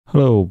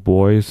Hello,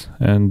 boys,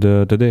 and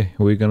today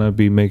we're gonna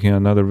be making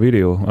another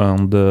video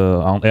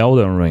on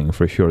Elden Ring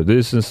for sure.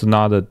 This is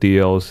not a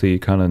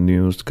DLC kind of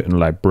news,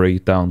 like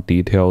breakdown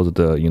details,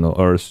 the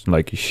Earth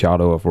like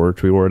Shadow of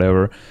Earth or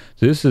whatever.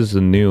 This is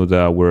a news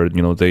that where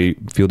they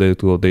few days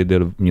ago they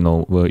did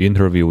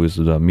interview with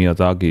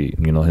Miyazaki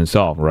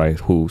himself, right?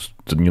 Who's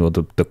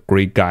the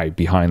great guy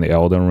behind the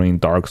Elden Ring,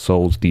 Dark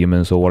Souls,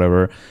 Demons or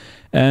whatever.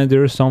 And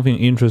there's something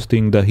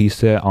interesting that he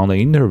said on the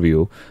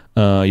interview.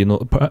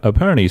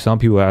 Apparently some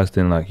people asked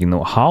him like,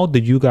 how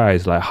did you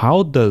guys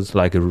how does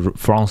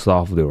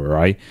FromSoftware,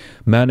 right,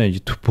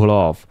 manage to pull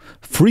off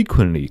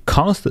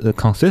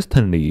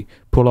consistently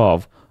pull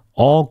off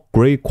all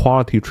great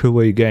quality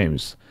AAA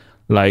games?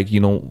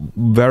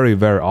 Very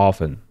very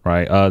often,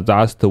 right?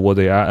 That's what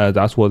they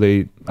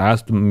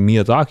asked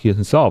Miyazaki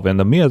himself, and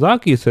the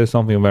Miyazaki says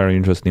something very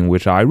interesting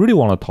which I really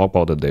want to talk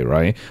about today,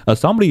 right?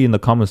 Somebody in the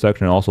comment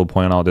section also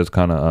pointed out this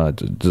kind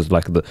of just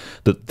like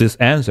this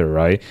answer,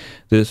 right?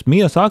 This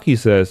Miyazaki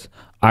says,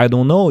 I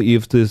don't know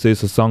if this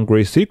is some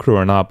great secret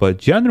or not, but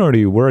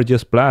generally we're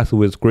just blessed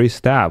with great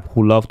staff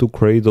who love to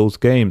create those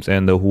games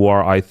and who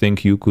are, I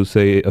think you could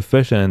say,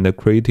 efficient in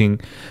creating,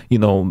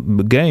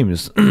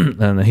 games.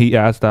 And he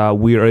asked that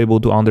we are able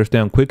to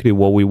understand quickly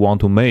what we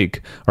want to make,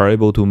 are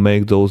able to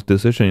make those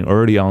decisions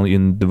early on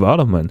in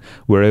development.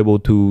 We're able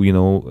to,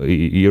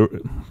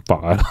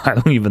 I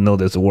don't even know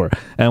this word,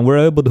 and we're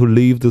able to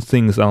leave the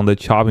things on the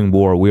chopping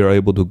board. We are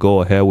able to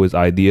go ahead with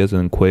ideas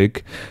and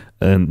quick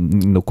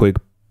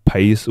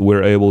pace.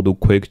 We're able to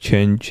quickly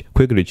change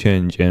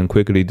and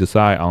quickly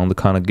decide on the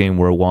kind of game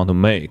we want to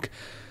make.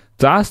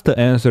 That's the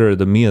answer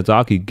the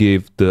Miyazaki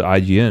gave the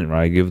IGN,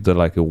 right? Give the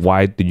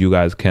why did you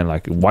guys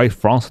why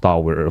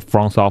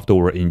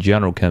FromSoftware in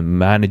general can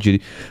manage to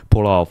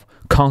pull off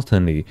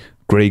constantly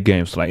great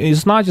games. Like,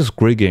 it's not just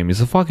great game,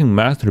 it's a fucking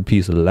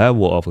masterpiece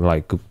level of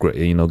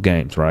great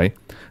games, right?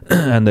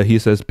 And he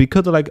says,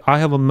 because I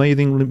have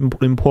amazing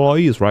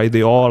employees, right?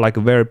 They all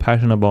very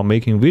passionate about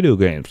making video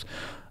games.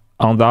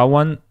 On that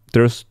one,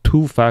 there's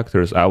two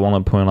factors I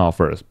want to point out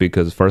first.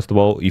 Because first of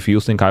all, if you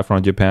think I'm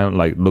from Japan,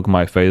 look at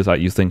my face,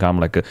 you think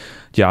I'm a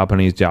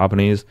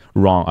Japanese.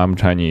 Wrong, I'm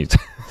Chinese.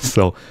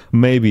 So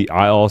maybe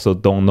I also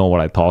don't know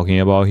what I'm talking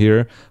about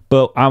here.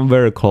 But I'm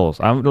very close.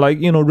 I'm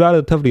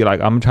relatively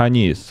I'm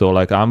Chinese, so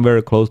I'm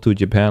very close to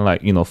Japan,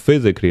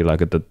 physically,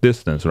 the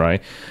distance,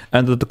 right?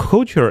 And the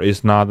culture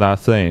is not that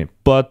same.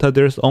 But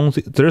there's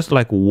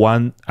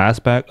one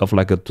aspect of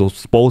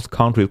those both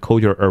countries'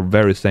 culture are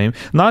very same.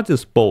 Not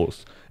just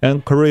both,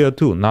 and Korea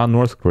too, not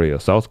North Korea,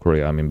 South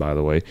Korea. I mean, by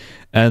the way,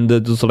 and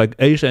just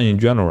Asia in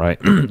general, right?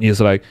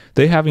 Is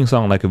they having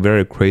some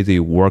very crazy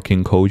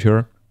working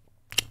culture.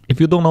 If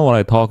you don't know what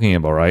I'm talking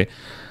about, right?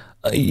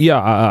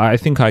 Yeah, I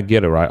think I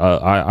get it, right?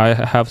 I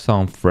have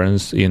some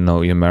friends in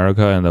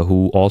America and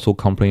who also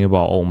complain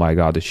about, oh my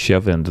god, the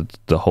shift and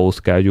the whole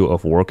schedule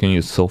of working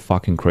is so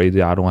fucking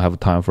crazy. I don't have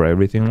time for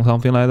everything or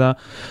something like that.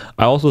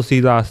 I also see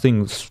that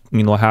things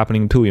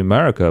happening too in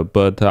America,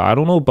 but I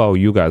don't know about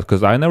you guys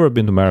because I never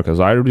been to America,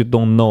 so I really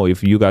don't know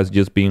if you guys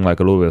just being a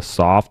little bit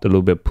soft, a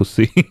little bit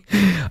pussy.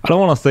 I don't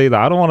want to say that.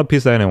 I don't want to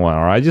piss anyone,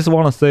 all right? I just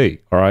want to say,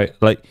 all right,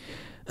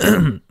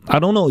 I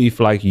don't know if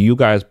you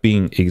guys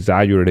being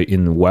exaggerated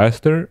in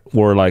Western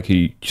or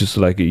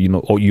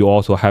you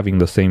also having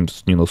the same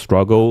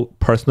struggle.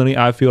 Personally,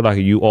 I feel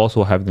you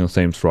also having the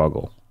same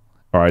struggle.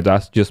 All right,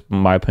 that's just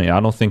my opinion.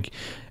 I don't think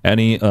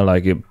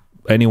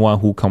anyone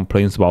who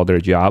complains about their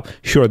job.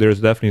 Sure,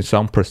 there's definitely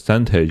some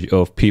percentage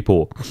of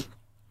people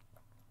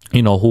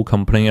who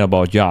complain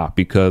about job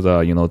because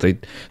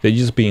they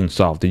just being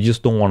soft. They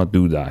just don't want to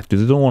do that. They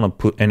don't want to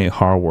put any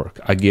hard work.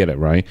 I get it,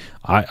 right?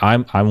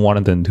 I'm one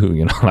of them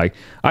too.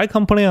 I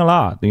complain a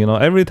lot.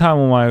 Every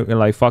time when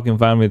my fucking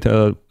family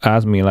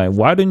ask me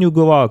why don't you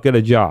go out get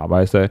a job?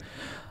 I say,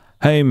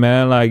 hey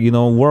man,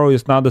 world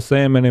is not the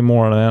same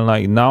anymore,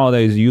 man.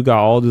 Nowadays you got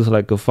all this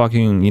a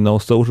fucking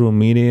social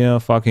media,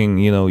 fucking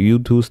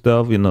YouTube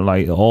stuff,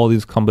 all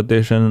this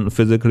competition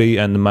physically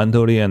and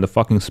mentally and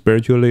fucking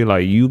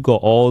spiritually. You got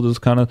all this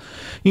kind of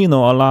a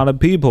lot of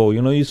people,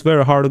 it's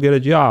very hard to get a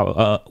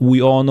job.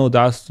 We all know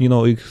that's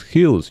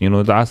excuse,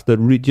 that's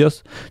the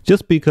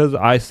just because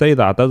I say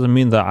that doesn't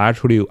mean that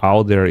actually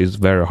out there is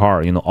very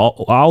hard.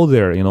 Out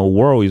there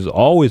world is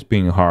always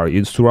being hard.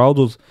 It's throughout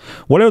those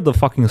whatever the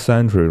fucking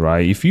century, right?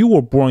 If you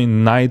were born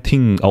in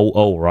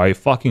 1900, right,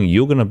 fucking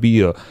you're gonna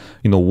be a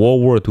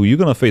World War II, you're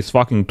gonna face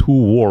fucking 2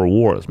 world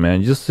wars,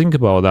 man. Just think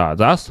about that.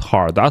 That's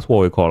hard. That's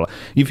what we call it.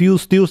 If you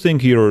still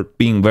think you're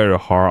being very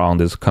hard on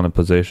this kind of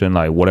position,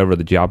 whatever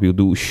the job you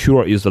do,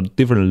 sure, it's a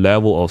different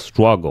level of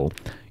struggle.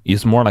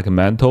 It's more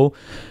mental.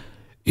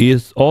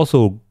 It's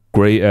also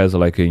great as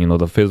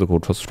the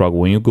physical struggle.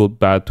 When you go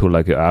back to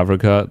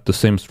Africa, the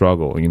same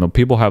struggle.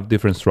 People have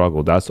different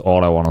struggle. That's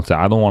all I want to say.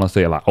 I don't want to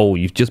say oh,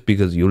 you just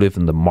because you live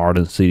in the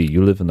modern city,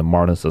 you live in the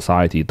modern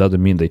society, it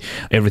doesn't mean that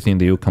everything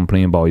that you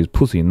complain about is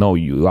pussy. No,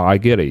 I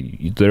get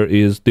it. There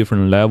is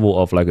different level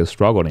of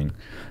struggling.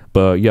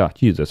 But yeah,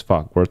 Jesus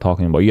fuck, we're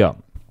talking about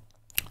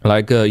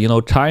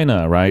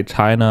China, right?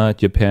 China,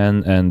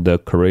 Japan,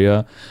 and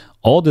Korea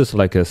all this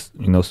like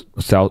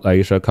South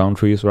Asia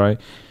countries, right?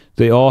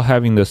 They all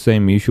having the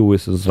same issue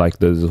with this, like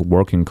this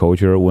working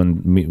culture.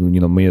 When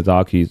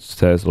Miyazaki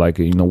says like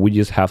we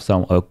just have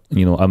some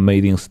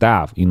amazing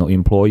staff,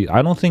 employees.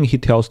 I don't think he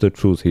tells the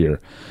truth here.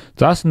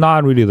 That's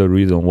not really the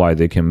reason why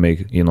they can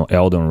make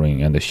Elden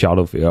Ring and the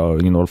Shadow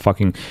of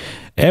fucking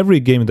every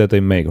game that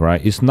they make,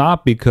 right? It's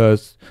not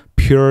because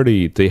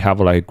purely they have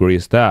like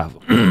great staff.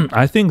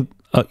 I think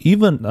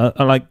even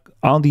like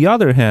on the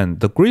other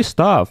hand, the great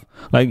stuff,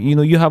 like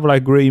you have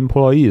like great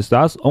employees.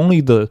 That's only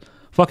the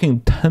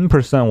fucking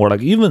 10% or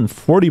like even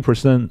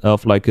 40%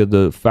 of like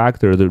the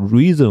factor, the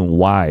reason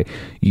why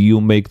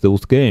you make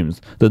those games.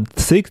 The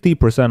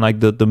 60%, like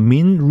the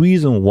main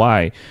reason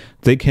why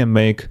they can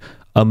make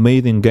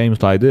amazing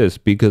games like this,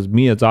 because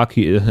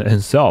Miyazaki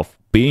himself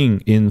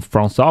being in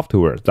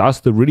FromSoftware, that's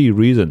the really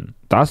reason.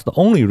 That's the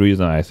only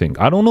reason, I think.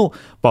 I don't know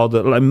about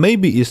the, like,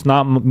 maybe it's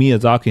not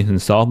Miyazaki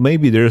himself.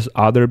 Maybe there's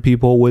other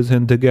people with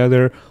him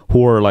together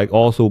who are like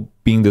also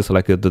being this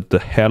like the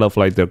head of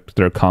like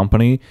their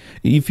company.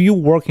 If you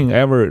working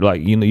ever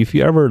like if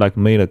you ever like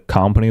made a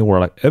company or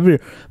like ever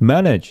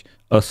manage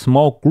a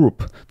small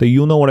group, that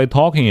what I'm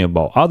talking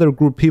about. Other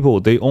group people,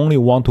 they only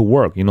want to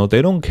work.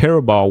 They don't care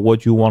about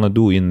what you want to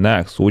do in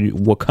next,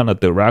 what kind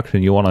of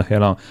direction you want to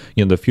head on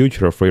in the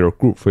future for your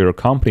group, for your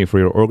company, for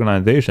your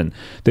organization.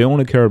 They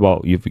only care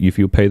about if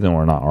you pay them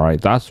or not. All right,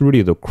 that's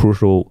really the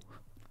crucial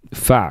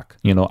fact.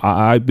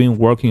 I've been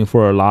working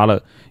for a lot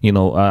of I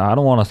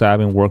don't want to say I've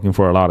been working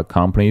for a lot of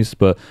companies,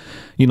 but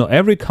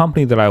every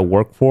company that I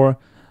work for,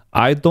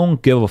 I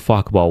don't give a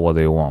fuck about what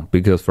they want,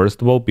 because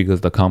first of all,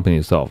 because the company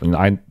itself,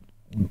 I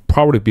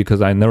probably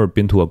because I never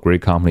been to a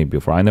great company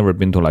before. I never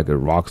been to like a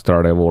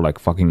Rockstar level, like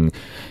fucking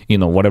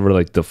whatever,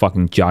 like the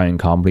fucking giant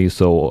company.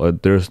 So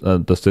there's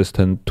the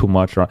system too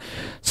much, right?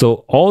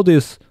 So all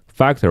this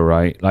factor,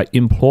 right? Like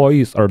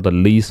employees are the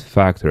least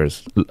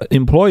factors.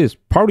 Employees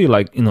probably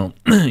like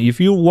if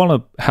you want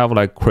to have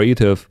like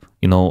creative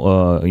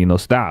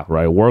staff,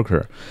 right,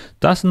 worker,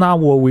 that's not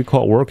what we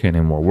call work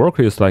anymore.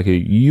 Worker is like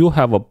you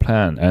have a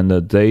plan and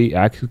they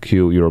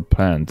execute your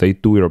plan, they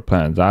do your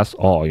plan, that's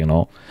all.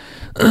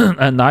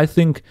 And I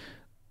think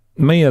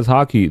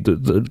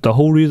Miyazaki, the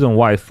whole reason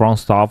why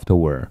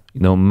FromSoftware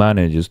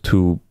manages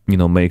to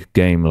make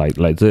game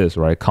like this,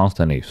 right,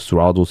 constantly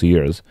throughout those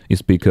years,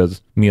 is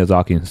because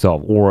Miyazaki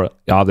himself or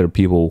other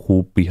people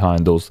who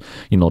behind those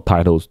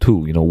titles too,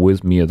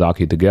 with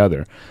Miyazaki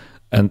together.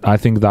 And I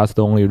think that's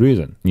the only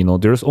reason.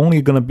 There's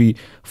only gonna be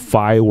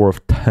 5 or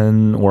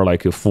 10 or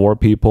like 4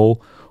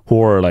 people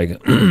who are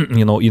like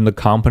in the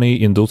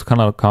company, in those kind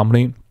of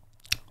company.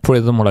 For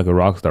example, like a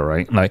Rockstar,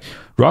 right? Like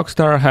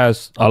Rockstar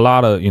has a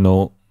lot of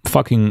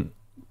fucking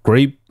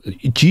great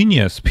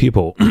genius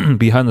people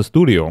behind the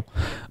studio,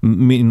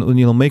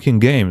 making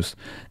games,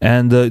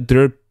 and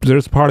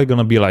there's probably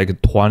gonna be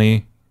like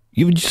 20,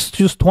 even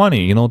just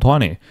 20,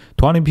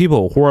 20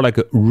 people who are like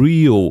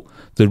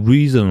the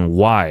reason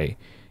why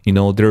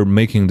they're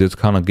making this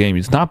kind of game.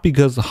 It's not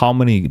because how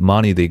many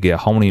money they get,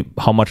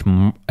 how much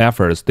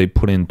efforts they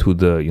put into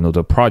the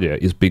the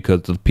project. It's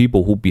because the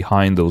people who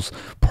behind those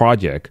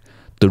project,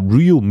 the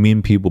real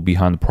main people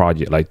behind the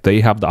project, like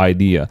they have the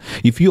idea.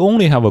 If you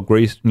only have a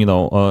great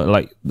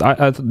like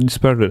I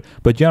expect it,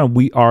 but generally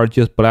we are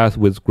just blessed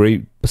with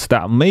great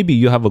staff. Maybe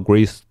you have a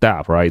great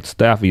staff, right?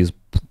 Staff is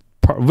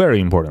very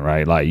important,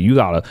 right? Like you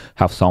gotta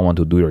have someone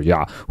to do your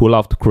job, who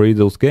love to create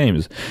those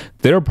games.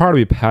 They're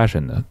probably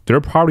passionate,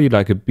 they're probably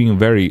like being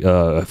very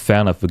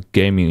fan of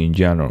gaming in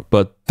general,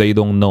 but they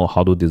don't know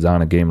how to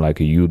design a game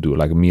like you do,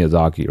 like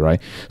Miyazaki, right?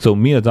 So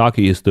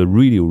Miyazaki is the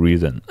real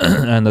reason.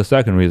 And the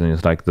second reason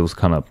is like those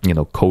kind of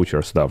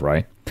culture stuff,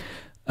 right?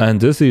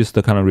 And this is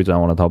the kind of reason I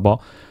want to talk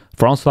about.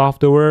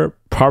 FromSoftware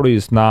probably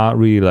is not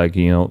really like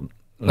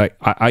like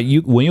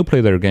when you play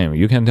their game,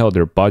 you can tell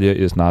their budget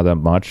is not that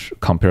much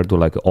compared to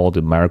like all the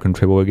American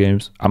AAA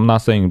games. I'm not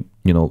saying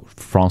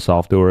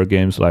FromSoftware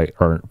games like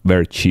are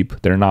very cheap.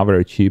 They're not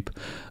very cheap.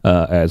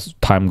 As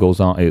time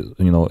goes on,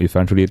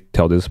 eventually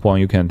till this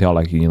point, you can tell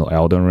like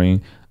Elden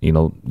Ring,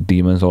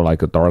 Demons, or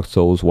like Dark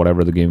Souls,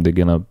 whatever the game they're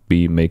gonna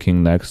be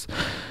making next,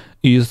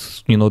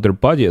 is their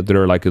budget,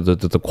 they're like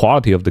the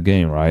quality of the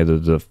game, right?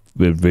 The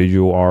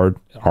visual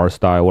art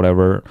style,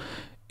 whatever,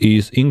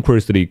 is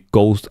increasingly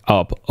goes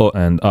up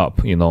and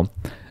up,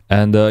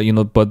 and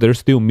but they're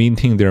still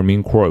maintaining their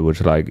main core,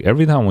 which like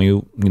every time when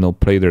you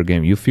play their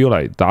game, you feel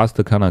like that's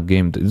the kind of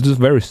game. It's just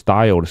very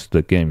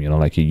stylistic game,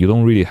 like you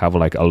don't really have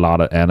like a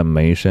lot of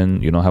animation.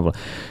 You don't have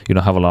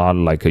a lot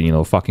of like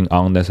fucking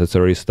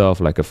unnecessary stuff,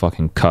 like a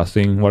fucking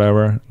cussing,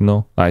 whatever.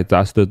 Like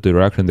that's the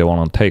direction they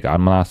want to take.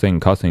 I'm not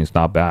saying cussing is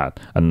not bad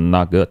and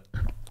not good.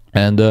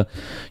 And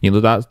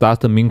that's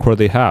the main core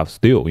they have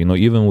still,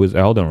 even with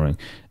Elden Ring,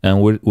 and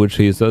which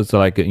is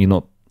like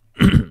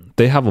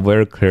they have a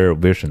very clear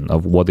vision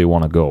of what they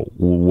want to go,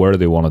 where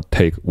they want to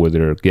take with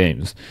their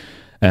games.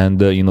 And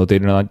they're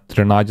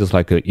not just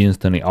like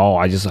instantly, oh,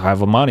 I just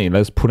have money,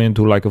 let's put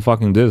into like a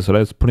fucking this,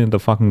 let's put into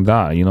fucking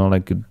that,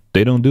 like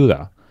they don't do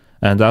that.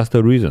 And that's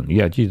the reason.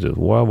 Yeah, Jesus,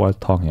 what was I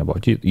talking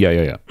about?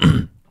 Yeah.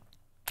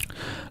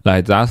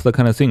 Like that's the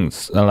kind of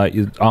things like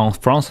on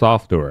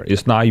FromSoftware,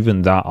 it's not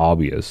even that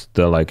obvious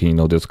that like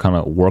this kind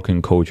of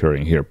working culture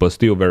in here, but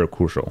still very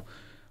crucial.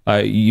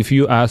 If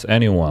you ask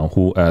anyone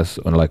who has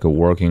like a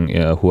working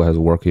who has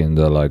worked in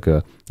the like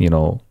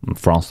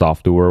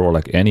FromSoftware or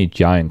like any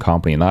giant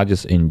company, not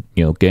just in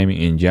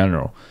gaming in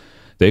general,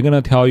 they're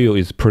gonna tell you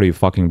it's pretty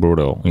fucking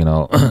brutal,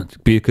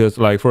 because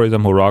like for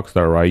example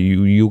Rockstar, right?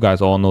 You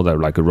guys all know that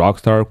like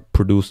Rockstar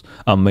produce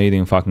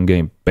amazing fucking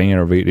game,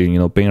 banger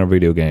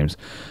video games,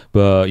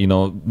 but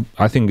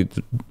I think it's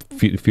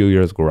few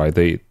years ago,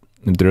 right?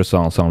 There's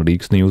some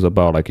leaks news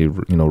about like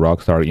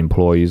Rockstar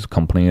employees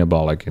complaining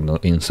about like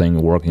insane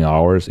working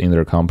hours in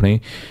their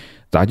company.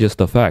 That's just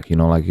the fact,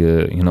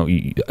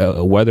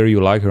 whether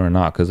you like it or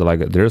not, because like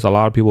there's a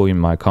lot of people in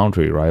my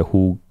country, right,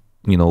 who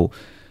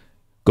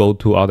go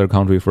to other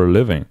countries for a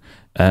living,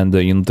 and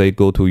they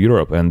go to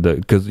Europe, and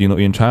because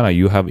in China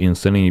you have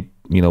insanely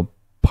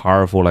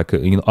powerful like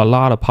a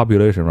lot of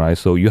population, right?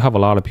 So you have a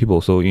lot of people.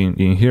 So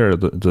in here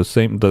the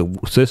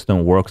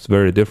system works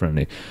very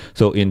differently.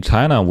 So in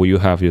China what you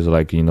have is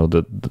like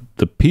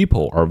the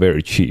people are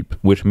very cheap,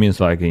 which means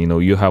like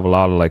you have a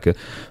lot of like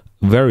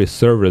very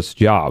service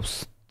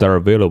jobs that are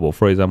available.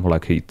 For example,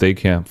 like they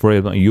can, for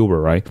example,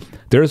 Uber, right?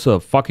 There's a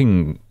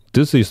fucking,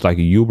 this is like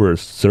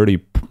Uber's 30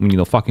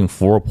 fucking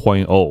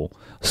 4.0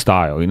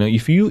 style.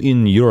 If you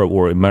in Europe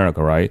or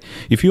America, right,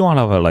 if you want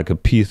to have like a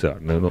pizza,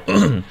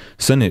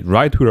 send it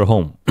right to your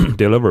home,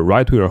 deliver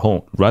right to your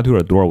home, right to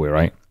your doorway,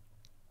 right?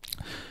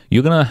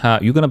 You're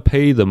gonna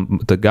pay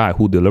the guy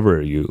who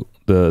delivered you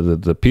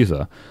the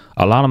pizza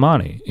a lot of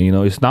money.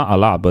 It's not a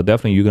lot, but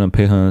definitely you're gonna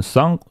pay him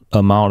some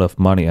amount of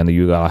money, and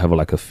you gotta have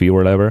like a fee or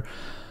whatever.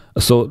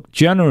 So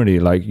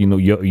generally, like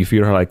if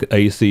you're like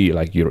AC,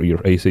 like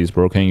your AC is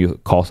broken, you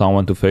call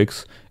someone to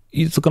fix,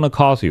 it's gonna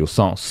cost you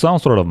some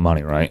sort of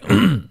money, right?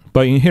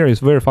 But in here, it's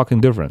very fucking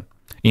different.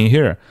 In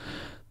here,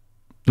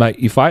 like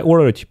if I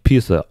order a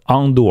pizza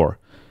on door,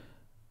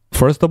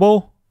 first of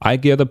all, I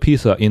get the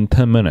pizza in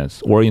 10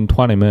 minutes or in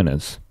 20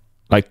 minutes,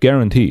 like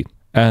guaranteed,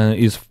 and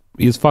it's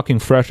fucking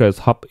fresh as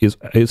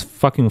it's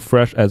fucking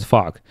fresh as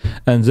fuck.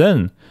 And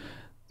then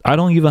I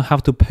don't even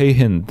have to pay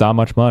him that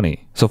much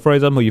money. So for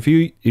example, if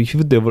you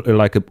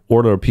like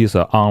order a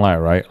pizza online,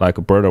 right, like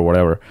a bird or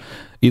whatever,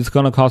 it's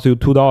gonna cost you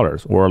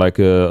 $2 or like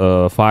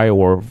 $5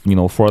 or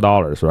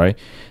 $4, right?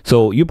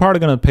 So you're probably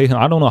gonna pay him,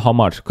 I don't know how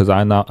much, because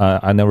I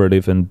never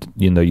live in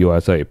the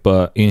USA,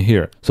 but in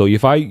here, so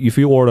if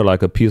you order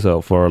like a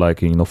pizza for like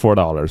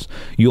 $4,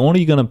 you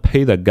only gonna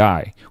pay the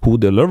guy who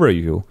deliver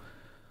you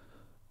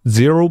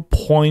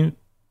 0.2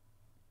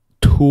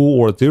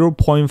 or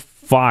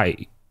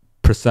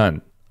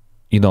 0.5%,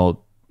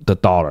 the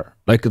dollar,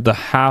 like the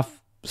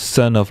half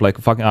cent of like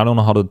fucking, I don't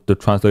know how the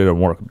translator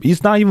work.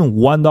 It's not even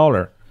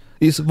 $1.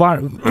 It's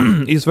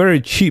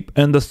very cheap,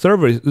 and the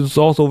service is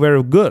also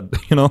very good.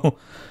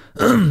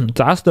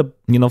 That's the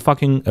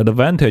fucking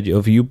advantage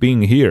of you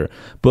being here.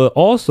 But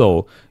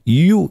also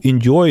you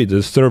enjoy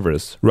the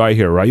service right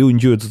here, right? You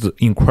enjoy the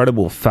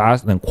incredible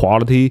fast and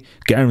quality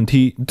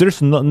guarantee.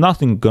 There's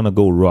nothing gonna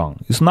go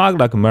wrong. It's not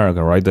like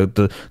America, right?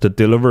 The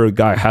delivery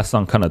guy has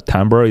some kind of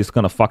temper. He's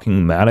gonna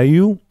fucking mad at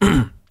you.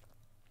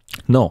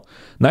 No,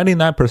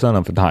 99%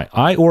 of the time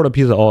I order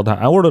pizza all the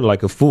time. I order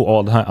like a food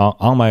all the time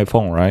on my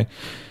phone, right?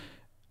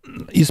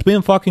 It's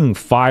been fucking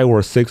 5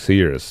 or 6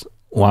 years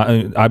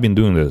I've been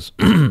doing this.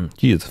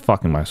 Jeez,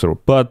 fucking my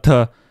throat.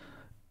 But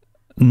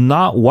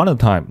not one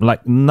time,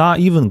 like not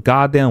even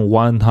goddamn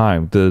one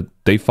time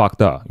they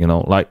fucked up,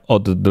 like, oh,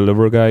 the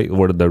delivery guy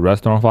or the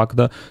restaurant fucked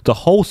up. The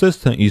whole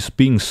system is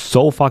being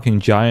so fucking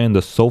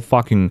giant, so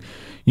fucking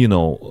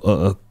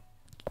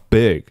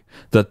big,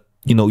 that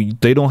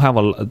they don't have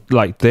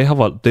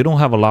they don't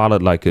have a lot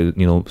of like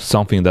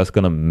something that's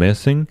gonna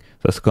missing,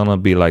 that's gonna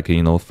be like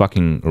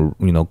fucking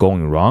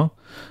going wrong.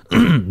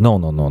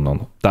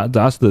 No.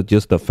 That's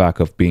just the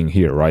fact of being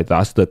here, right?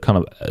 That's the kind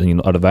of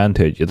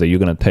advantage that you're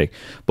gonna take.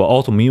 But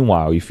also,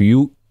 meanwhile, if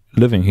you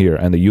living here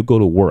and you go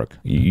to work,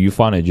 you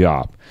find a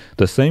job,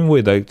 the same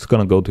way that it's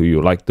gonna go to you.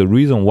 Like the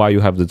reason why you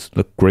have this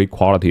great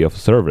quality of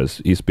service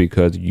is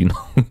because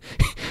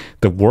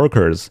the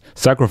workers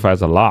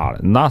sacrifice a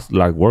lot. Not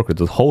like workers,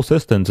 the whole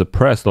system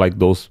suppress like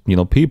those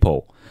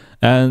people.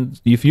 And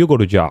if you go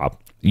to job,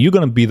 you're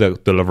gonna be the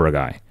delivery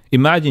guy.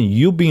 Imagine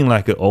you being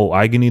like, oh,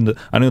 I need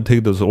to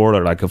take this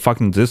order like a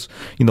fucking this,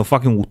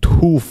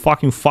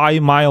 fucking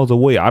 5 miles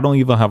away. I don't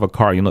even have a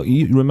car.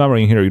 You remember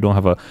in here, you don't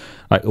have a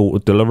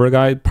delivery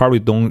guy probably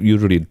don't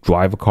usually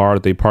drive a car.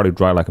 They probably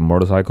drive like a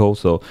motorcycle.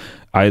 So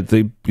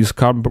it's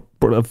car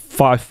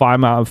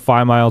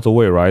 5 miles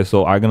away, right?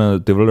 So I'm gonna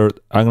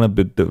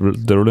be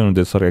delivering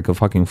this like a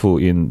fucking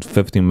food in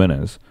 15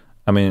 minutes.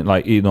 I mean,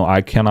 like,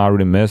 I cannot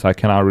really miss. I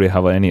cannot really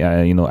have any,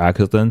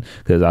 accident,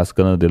 because that's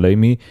going to delay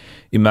me.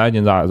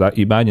 Imagine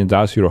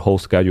that's your whole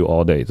schedule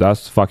all day.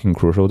 That's fucking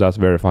crucial. That's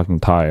very fucking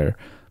tired.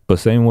 But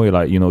same way,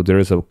 like, there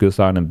is a good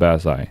side and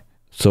bad side.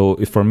 So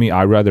for me,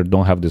 I rather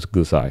don't have this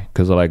good side,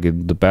 because like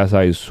the bad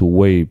side is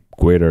way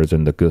greater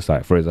than the good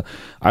side. For example,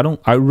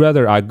 I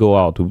rather I go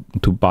out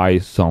to buy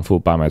some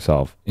food by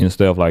myself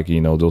instead of like,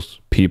 you know, those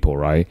people,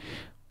 right?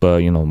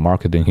 But you know,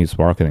 marketing is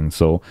marketing.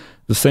 So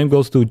the same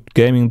goes to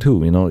gaming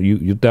too. You know,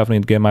 you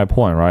definitely get my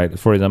point, right?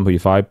 For example,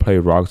 if I play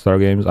Rockstar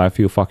games, I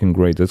feel fucking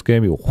great. This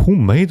game, who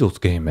made those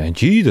games, man?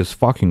 Jesus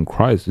fucking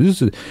Christ,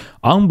 this is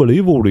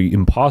unbelievably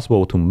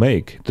impossible to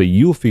make. That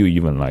you feel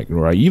even like,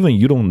 right? Even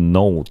you don't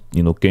know,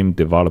 you know, game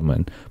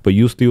development, but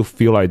you still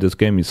feel like this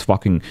game is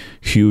fucking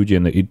huge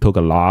and it took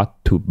a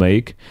lot to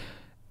make.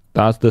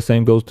 That's the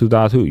same goes to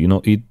that too. You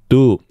know, it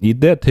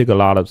did take a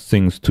lot of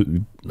things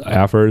to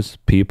efforts,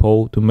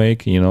 people to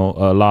make. You know,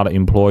 a lot of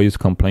employees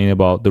complain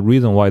about, the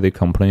reason why they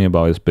complain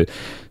about is but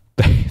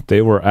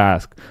they were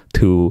asked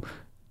to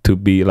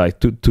be like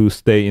to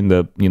stay in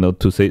the, you know,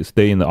 to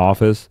stay in the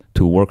office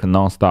to work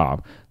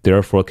nonstop,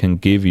 therefore can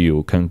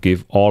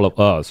give all of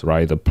us,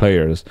 right, the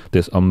players,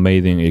 this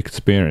amazing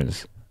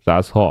experience.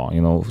 That's all.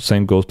 You know,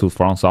 same goes to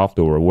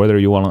FromSoftware. Whether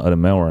you want to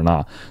admit or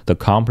not, the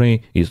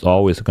company is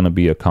always going to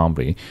be a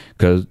company,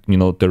 because, you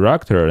know,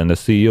 director and the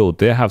CEO,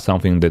 they have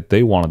something that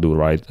they want to do,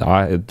 right?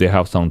 They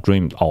have some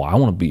dreams. Oh, I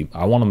want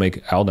to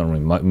make Elden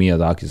Ring.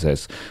 Miyazaki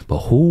says, but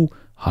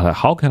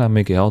how can I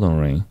make Elden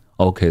Ring?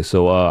 Okay,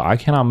 so I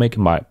cannot make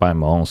it by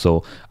my own,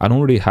 so I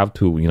don't really have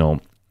to, you know,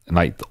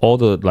 like all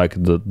the like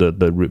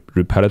the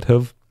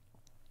repetitive,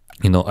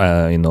 you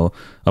know,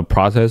 a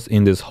process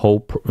in this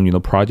whole, you know,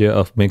 project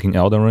of making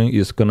Elden Ring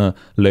is gonna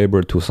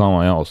labor to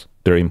someone else,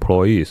 their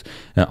employees,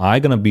 and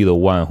I'm gonna be the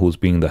one who's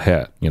being the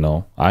head. You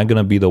know, I'm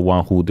gonna be the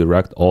one who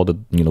direct all the,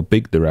 you know,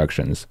 big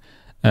directions,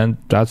 and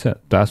that's it.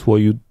 That's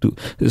what you do.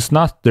 There's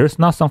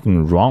not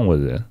something wrong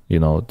with it. You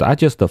know, that's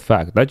just the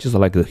fact. That's just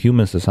like the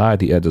human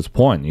society at this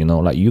point. You know,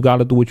 like you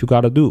gotta do what you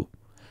gotta do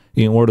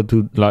in order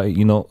to, like,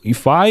 you know,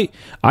 if I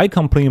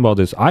complain about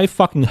this, I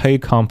fucking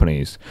hate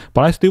companies,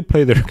 but I still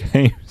play their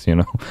games. You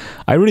know,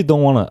 I really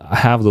don't want to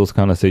have those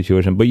kind of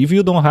situations. But if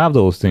you don't have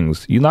those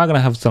things, you're not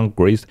gonna have some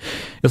great.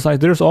 It's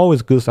like there's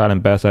always good side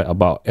and bad side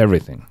about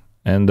everything,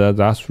 and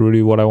that's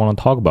really what I want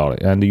to talk about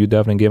it. And you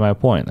definitely get my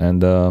point.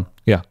 And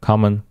yeah,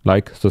 comment,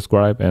 like,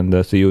 subscribe,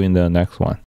 and see you in the next one.